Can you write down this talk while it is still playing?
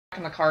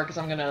in the car because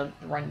I'm gonna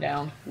run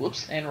down.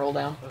 Whoops, and roll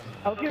down.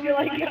 I was gonna be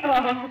like,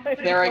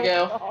 there I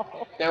go.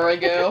 There I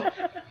go.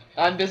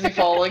 I'm busy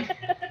falling.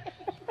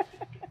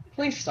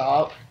 Please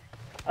stop.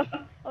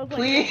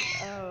 Please,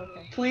 like, oh,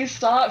 okay. Please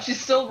stop.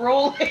 She's still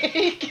rolling.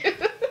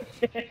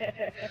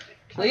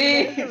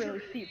 Please. That's a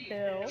really steep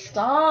hill.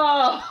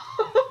 Stop.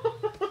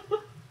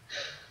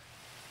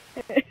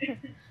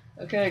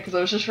 Okay, because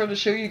I was just trying to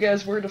show you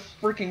guys where to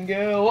freaking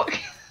go.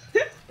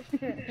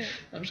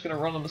 I'm just gonna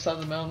run on the side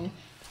of the mountain.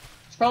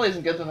 This probably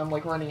isn't good that I'm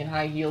like running in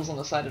high heels on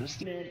the side of the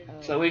steep.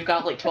 So we've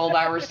got like 12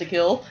 hours to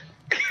kill.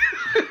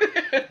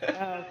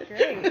 Oh,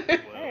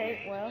 great. Alright,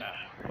 well.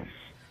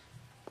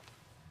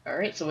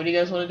 Alright, so what do you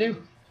guys want to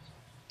do?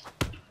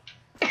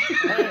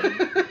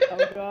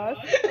 Oh gosh.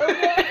 Oh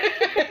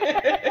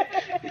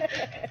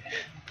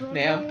gosh.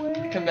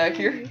 Ma'am, come back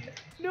here.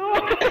 No!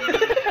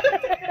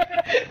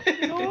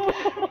 No!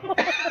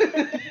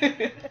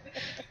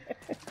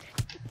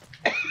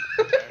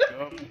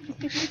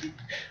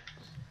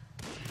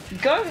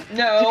 Go?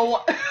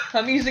 No!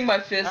 I'm using my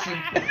fist. I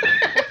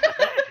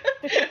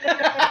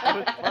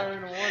was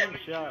firing a warning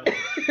shot.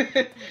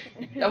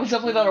 That was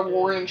definitely not a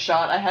warning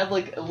shot. I had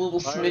like a little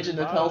smidgen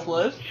of health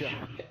left.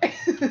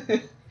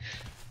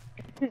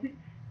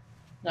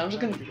 Now I'm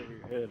just gonna.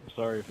 I'm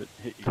sorry if it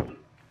hit you.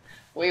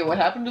 Wait, what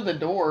happened to the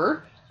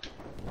door?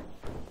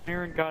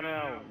 Erin got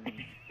out.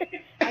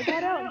 I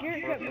got out and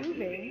Garrett kept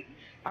moving.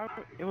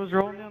 It was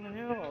rolling down the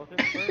hill. I was in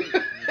first.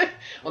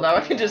 Well, now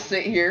I can just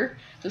sit here,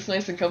 just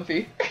nice and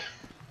comfy.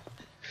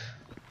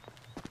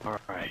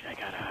 Alright, I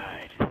gotta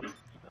hide.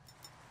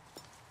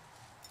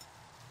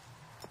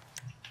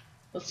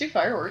 Let's do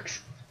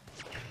fireworks.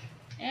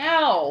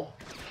 Ow!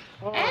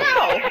 Whoa.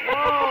 Ow!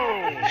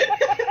 Whoa!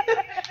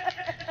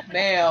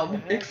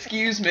 Ma'am,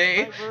 excuse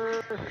me.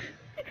 Oh,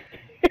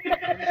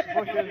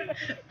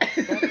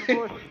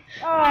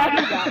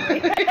 you got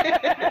me.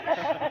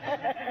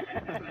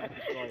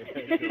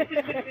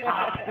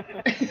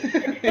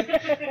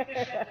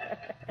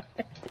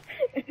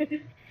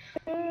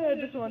 I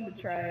just wanted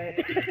to try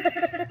it.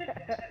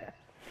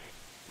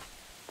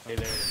 Hey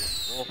there,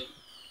 wolf.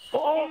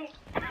 Oh!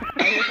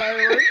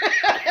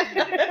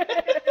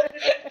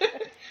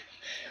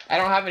 I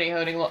don't have any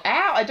honing Ow!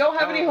 I don't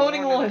have any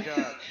honing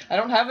I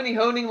don't have any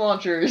honing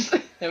launchers.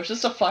 That was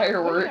just a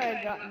firework. I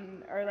had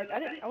gotten, or like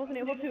I wasn't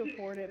able to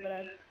afford it, but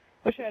I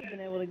wish I had been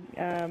able to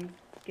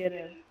get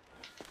a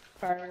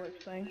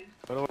fireworks thing.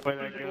 By the way,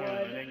 that girl,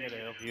 I didn't get to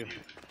help you.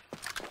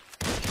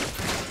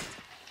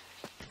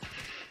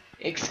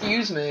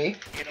 Excuse me.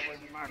 Get away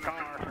from my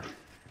car.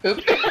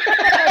 Oops.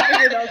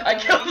 I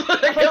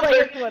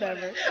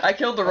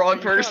killed the wrong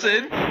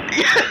person. I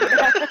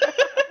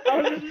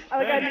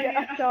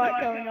saw it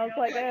coming. I was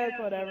like, it's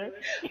whatever.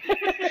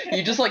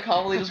 You just like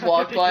calmly just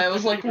walked by. I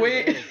was like,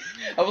 wait.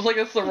 I was like,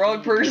 that's the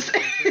wrong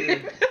person.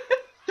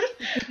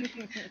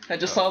 I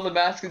just saw the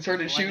mask and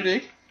started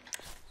shooting.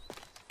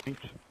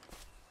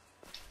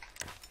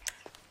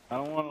 I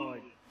don't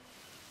want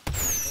to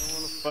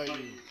fight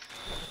you.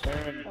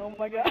 Erin. Oh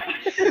my god.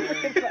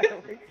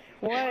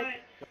 What?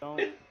 Don't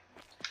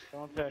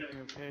attack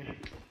me, okay?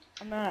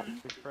 I'm not.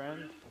 We're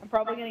friends. I'm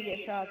probably gonna get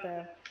shot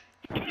though.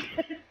 I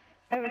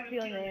have a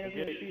feeling the enemy's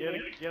gonna shoot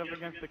me. Get up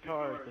against the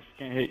car. This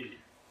can't hit you.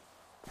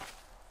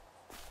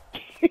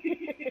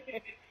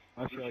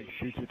 I feel like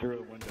shoot you through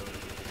the window.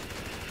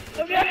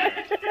 Okay.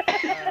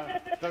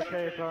 It's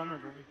okay, it's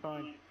armored, we'll be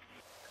fine.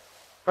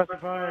 Press the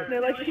fire. No,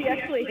 like she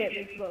actually hit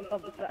me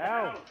on the side.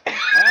 Ow!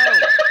 Ow!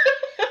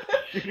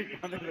 Shooting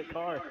under the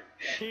car.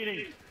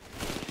 Cheating.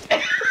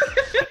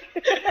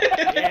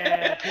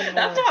 Yeah,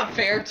 that's not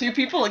fair. 2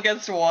 people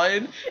against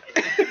 1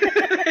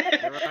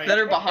 that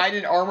are behind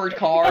an armored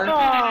car.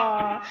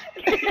 Aww.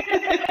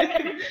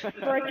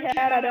 For a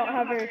cat, I don't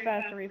have very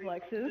fast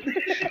reflexes.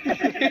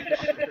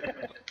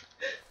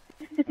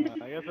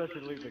 I guess I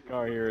should leave the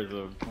car here as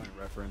a point of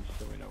reference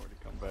so we know where to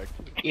come back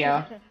to.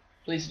 Yeah,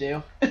 please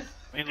do.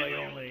 Mainly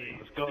only.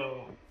 Let's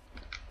go.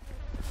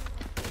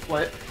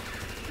 What?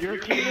 You're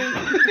cheating?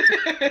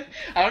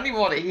 I don't even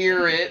want to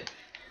hear it.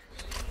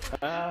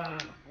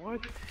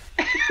 What?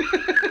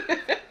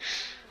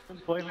 I'm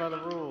playing by the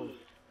rules.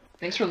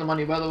 Thanks for the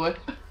money, by the way.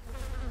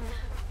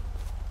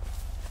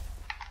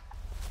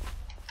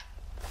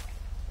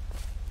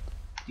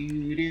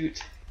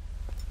 Doo-doot.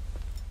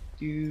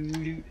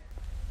 Doo-doot.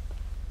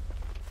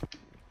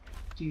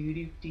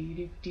 Doo-doot,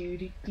 doo-doot,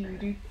 doo-doot,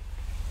 doo-doot.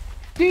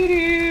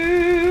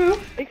 Doo-doo!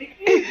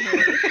 Excuse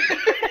me.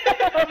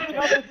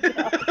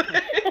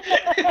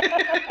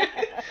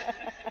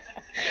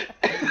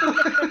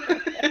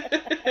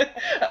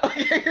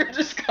 Okay, you're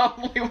just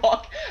calmly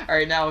walking.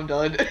 Alright, now I'm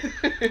done.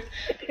 I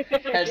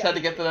just had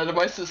to get that out of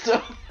my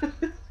system.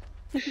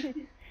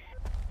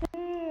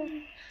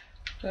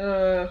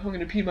 I'm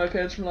gonna pee my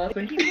pants from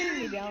laughing. They keep putting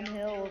me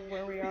downhill of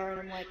where we are,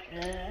 and I'm like,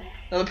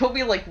 No, they put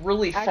me like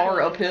really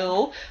far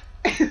uphill.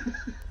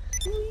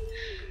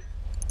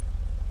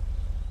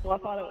 Well, I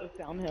thought it was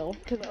downhill,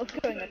 because I was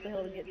going up the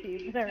hill to get to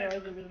you, and I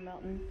realized it was a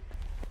mountain.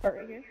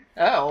 Right here.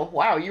 Oh,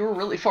 wow, you were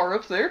really far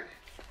up there.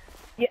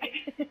 Yeah.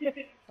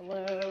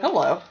 Hello.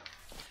 Hello.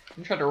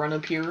 I'm trying to run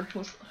up here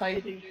with high.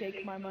 Did you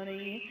take my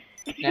money?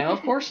 No,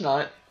 of course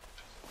not.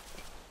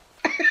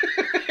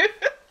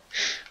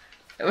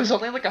 It was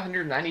only like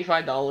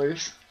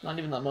 $195. Not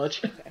even that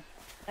much. Okay.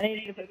 I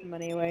needed to put some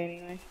money away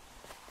anyway.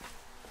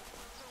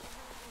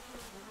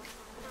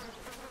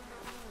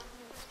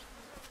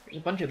 There's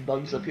a bunch of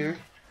bugs up here.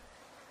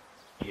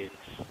 Kids.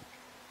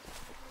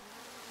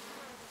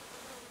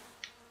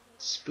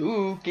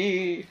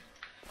 Spooky.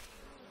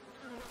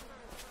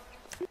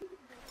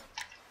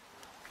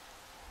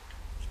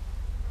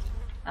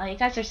 Oh, you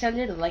guys are so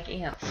little, like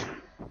ants.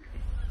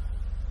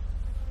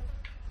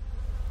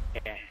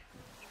 Yeah.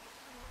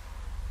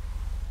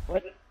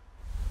 What?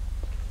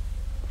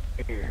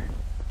 Here.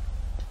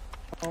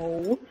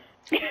 Oh.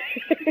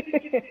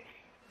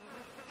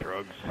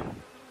 Drugs.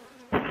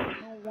 I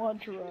don't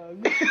want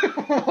drugs.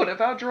 What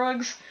about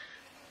drugs?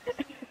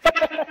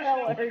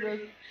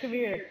 Hilarious. Come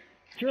here.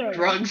 Drugs.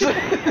 Drugs.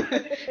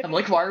 I'm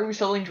like, why are we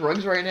selling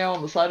drugs right now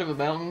on the side of a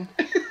mountain?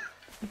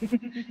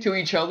 To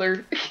each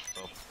other?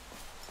 Well,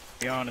 to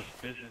be honest,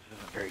 business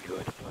isn't very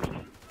good, but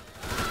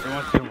every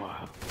once in a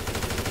while.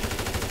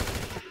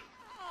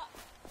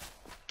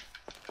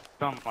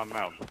 It's on my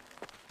mouth.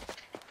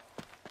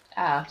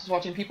 Ah, just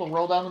watching people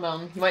roll down the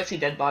mountain. You might see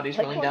dead bodies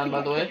Like, rolling down,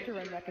 by the way. To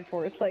run back and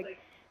forth, like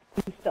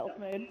in stealth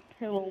mode.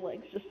 Her little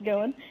legs just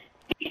going.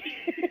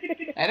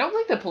 I don't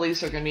think the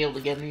police are gonna be able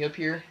to get me up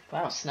here.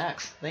 Wow,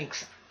 snacks.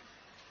 Thanks.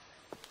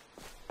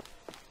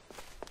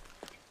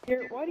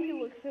 Garrett, why do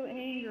you look so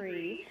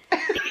angry?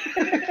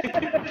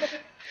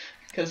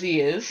 Cause he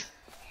is.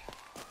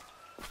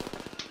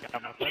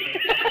 Got my feathers.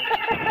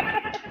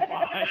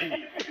 Why?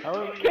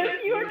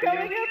 Because you were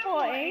coming up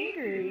all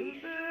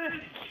angry.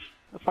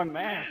 That's my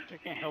mask. I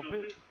can't help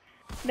it.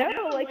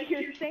 No, like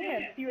your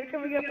stance. You were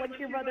coming up like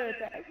you're about to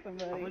attack I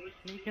somebody. was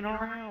sneaking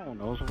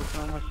around. I was working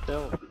on my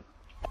stealth.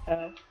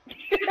 Oh.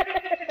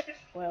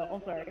 Well,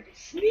 I'm sorry.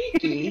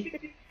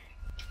 Sneaky.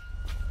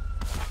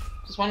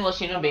 Just want to let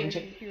you know, being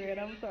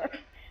I'm sorry.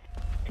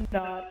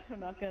 I'm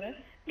not gonna.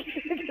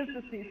 Because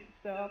this needs to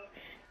stop.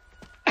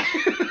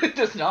 It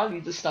does not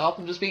need to stop.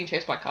 I'm just being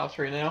chased by cops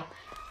right now.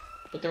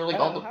 But there were like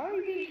all the. How are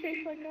you being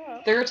chased like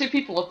that? There are 2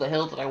 people up the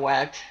hill that I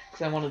whacked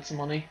because I wanted some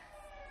money.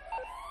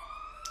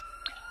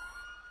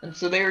 And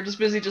so they were just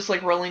busy just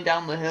like rolling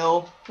down the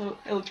hill.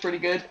 It looks pretty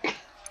good.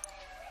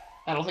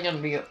 I don't think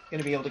I'm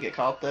gonna be able to get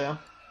caught though.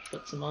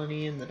 Put some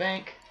money in the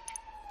bank.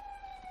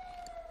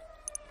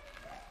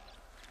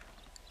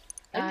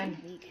 I'm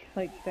Sneak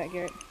like that,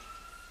 Garrett.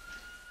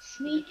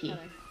 sneaky.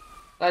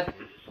 That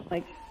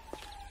Like,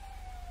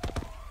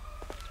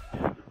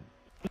 do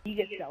you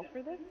get stealth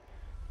for this?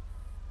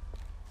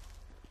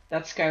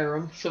 that's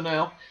Skyrim. So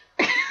no.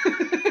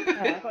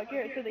 I thought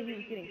Garrett said that he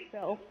was getting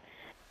stealth.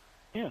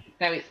 Yeah.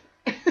 Now he's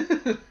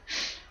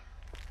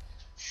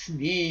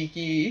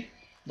sneaky.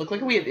 Look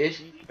like we have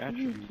ish.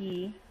 Attribute.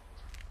 Sneaky.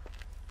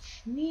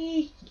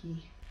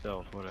 Sneaky.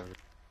 Stealth, whatever.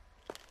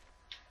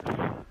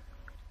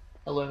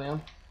 Hello,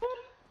 ma'am.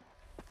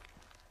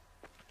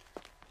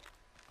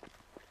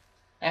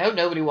 I hope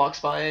nobody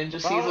walks by and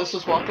just sees us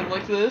just walking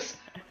like this.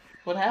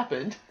 What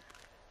happened?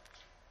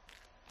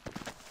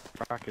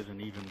 Rock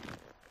isn't even.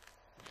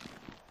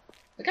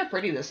 Look how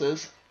pretty this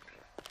is.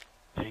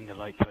 Seeing the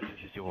light touches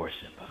is yours,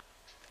 Simba.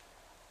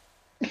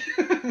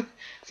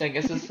 So I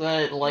guess it's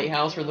that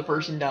lighthouse where the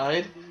person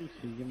died.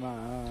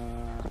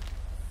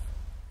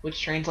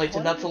 Which translates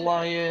to that's a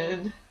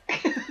lion.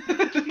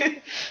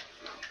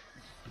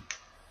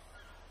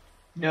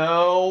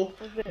 No.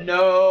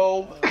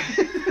 No.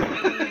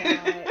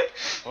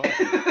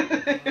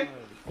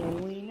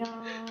 Can we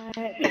not?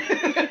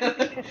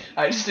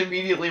 I just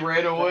immediately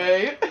ran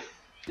away.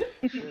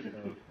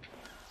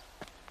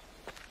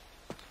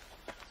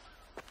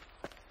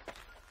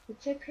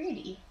 It's so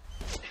pretty.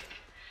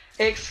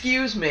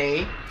 Excuse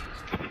me.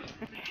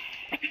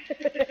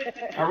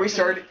 Are we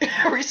starting?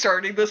 Are we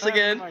starting this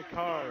again? My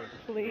car.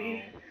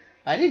 Please.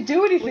 I didn't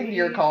do anything to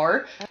your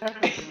car. What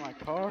happened to my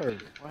car?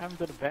 What happened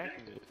to the back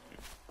of it?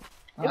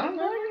 I don't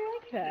know.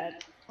 Like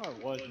that. Oh,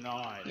 it was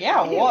not.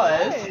 Yeah, it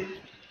was.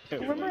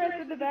 Remember I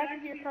said the back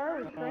of your car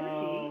was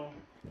crunchy?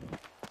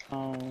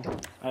 Oh,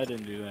 I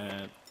didn't do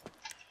that.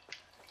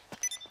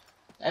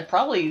 It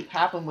probably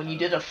happened when you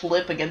did a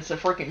flip against a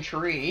freaking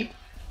tree.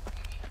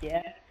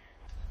 Yeah.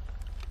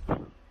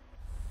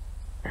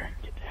 Erin,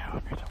 get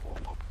down. There's a wolf.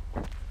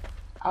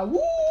 Awoo!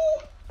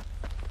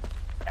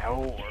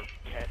 Owl or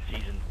cat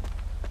season.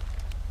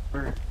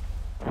 Where?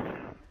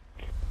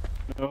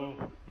 No,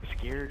 I'm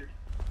scared.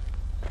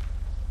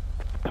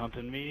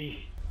 Taunting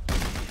me.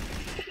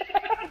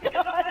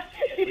 God,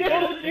 you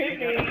don't shoot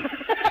me.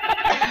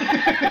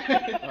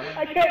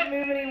 I can't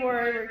move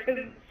anymore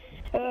because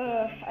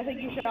I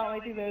think you shot me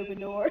through the open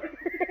door.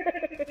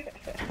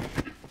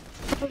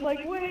 I was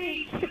like,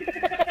 wait.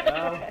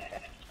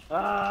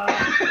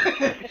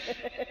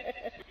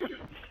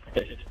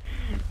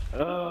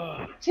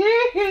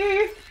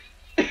 Tee-hee!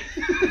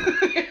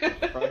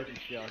 Surprised you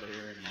shot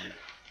Erin and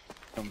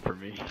come for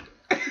me.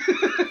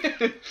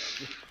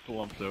 Just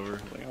slumps over.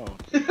 Like, oh.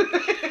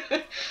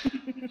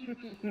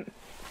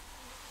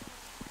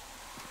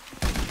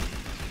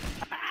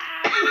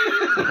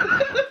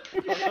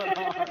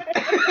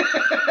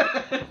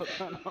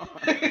 going on?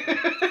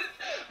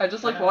 I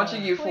just like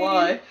watching you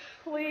fly.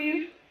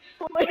 Please.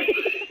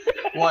 Please.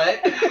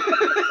 What?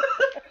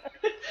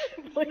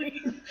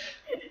 Please.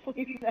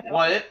 Please no.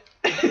 What?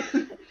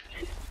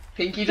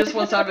 Pinky just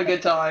wants to have a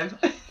good time.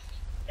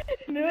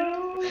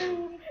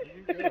 No.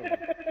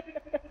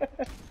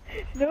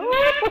 No.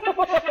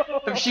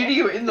 I'm shooting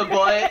you in the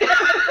butt.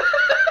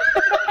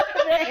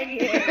 Dang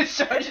it.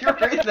 Shot you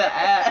right in the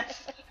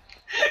ass.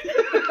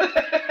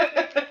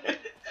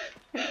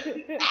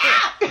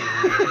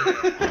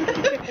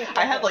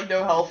 I had like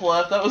no health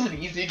left. That was an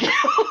easy kill.